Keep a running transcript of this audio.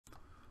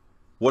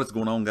What is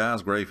going on,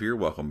 guys? Grave here.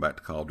 Welcome back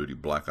to Call of Duty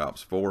Black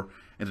Ops 4.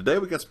 And today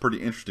we got some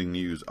pretty interesting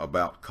news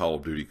about Call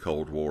of Duty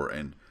Cold War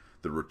and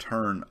the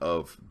return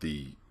of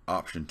the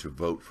option to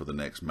vote for the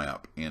next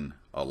map in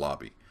a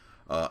lobby.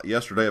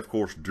 Yesterday, of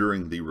course,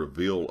 during the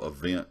reveal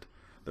event,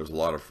 there was a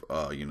lot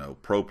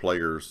of pro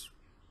players,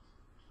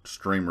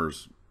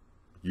 streamers,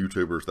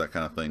 YouTubers, that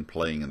kind of thing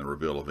playing in the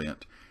reveal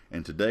event.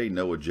 And today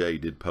Noah J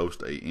did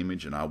post a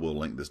image, and I will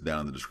link this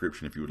down in the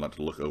description if you would like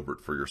to look over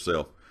it for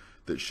yourself,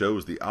 that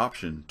shows the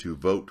option to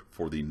vote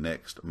for the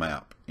next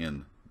map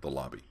in the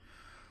lobby.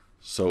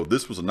 So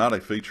this was not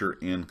a feature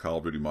in Call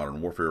of Duty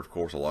Modern Warfare. Of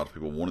course, a lot of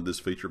people wanted this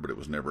feature, but it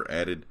was never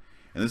added.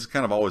 And this has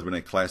kind of always been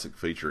a classic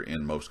feature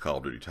in most Call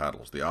of Duty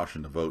titles, the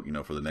option to vote,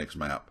 for the next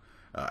map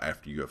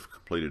after you have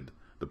completed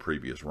the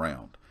previous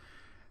round.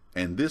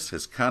 And this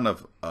has kind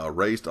of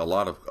raised a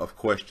lot of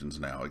questions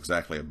now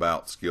exactly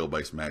about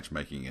skill-based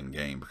matchmaking in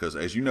game, because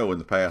as you know, in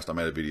the past I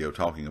made a video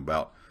talking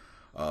about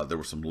there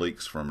were some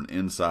leaks from an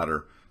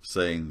insider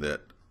saying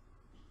that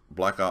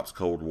Black Ops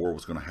Cold War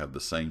was going to have the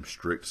same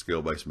strict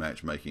skill-based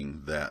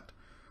matchmaking that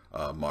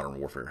Modern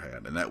Warfare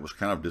had, and that was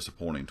kind of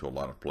disappointing to a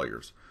lot of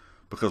players,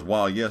 because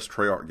while yes,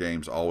 Treyarch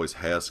Games always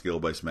has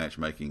skill-based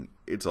matchmaking,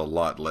 it's a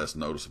lot less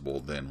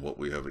noticeable than what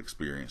we have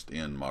experienced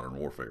in Modern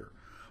Warfare.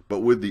 But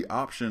with the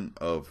option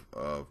of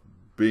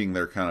being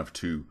there kind of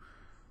to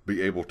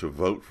be able to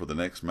vote for the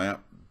next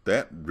map,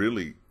 that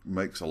really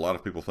makes a lot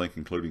of people think,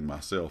 including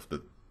myself,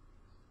 that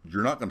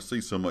you're not going to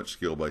see so much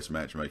skill-based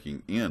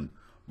matchmaking in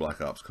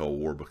Black Ops Cold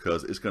War,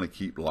 because it's going to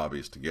keep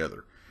lobbies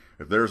together.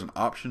 If there's an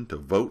option to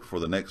vote for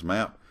the next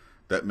map,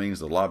 that means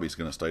the lobby is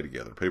going to stay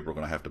together. People are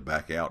going to have to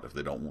back out if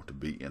they don't want to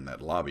be in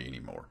that lobby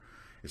anymore.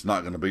 It's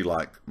not going to be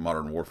like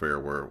Modern Warfare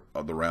where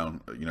the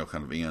round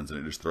kind of ends and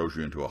it just throws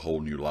you into a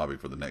whole new lobby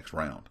for the next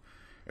round.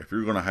 If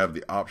you're going to have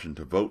the option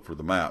to vote for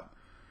the map,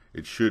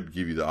 it should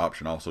give you the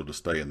option also to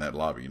stay in that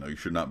lobby. You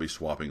should not be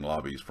swapping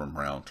lobbies from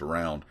round to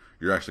round.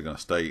 You're actually going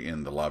to stay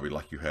in the lobby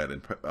like you had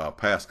in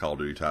past Call of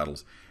Duty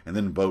titles, and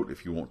then vote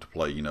if you want to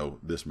play,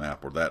 this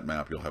map or that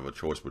map. You'll have a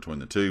choice between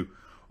the two,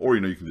 or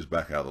you can just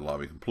back out of the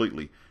lobby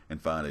completely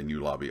and find a new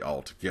lobby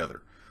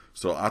altogether.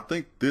 So I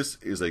think this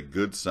is a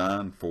good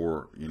sign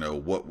for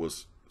what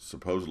was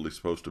supposedly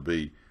supposed to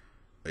be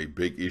a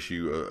big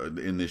issue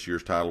in this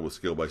year's title with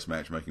skill-based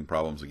matchmaking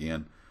problems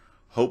again.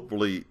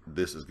 Hopefully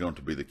this is going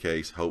to be the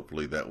case.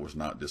 Hopefully that was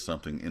not just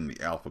something in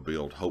the alpha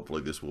build.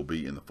 Hopefully this will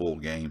be in the full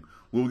game.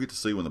 We'll get to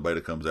see when the beta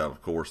comes out,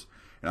 of course,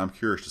 and I'm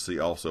curious to see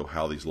also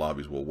how these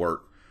lobbies will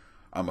work.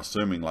 I'm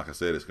assuming, like I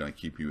said, it's going to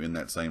keep you in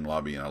that same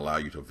lobby and allow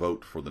you to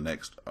vote for the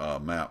next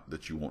map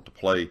that you want to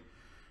play.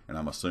 And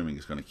I'm assuming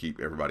it's going to keep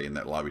everybody in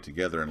that lobby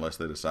together unless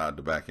they decide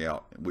to back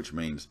out, which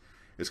means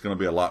it's going to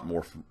be a lot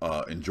more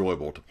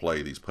enjoyable to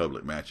play these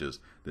public matches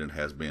than it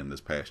has been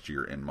this past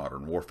year in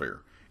Modern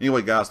Warfare.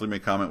 Anyway, guys, leave me a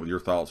comment with your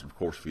thoughts. And of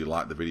course, if you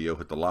like the video,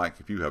 hit the like.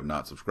 If you have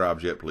not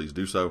subscribed yet, please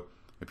do so.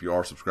 If you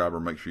are a subscriber,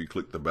 make sure you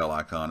click the bell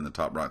icon in the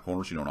top right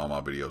corner so you know when all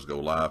my videos go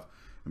live.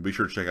 And be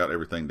sure to check out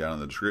everything down in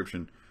the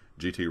description: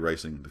 GT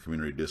Racing, the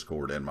community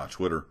Discord, and my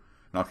Twitter.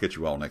 And I'll catch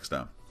you all next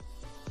time.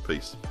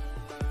 Peace.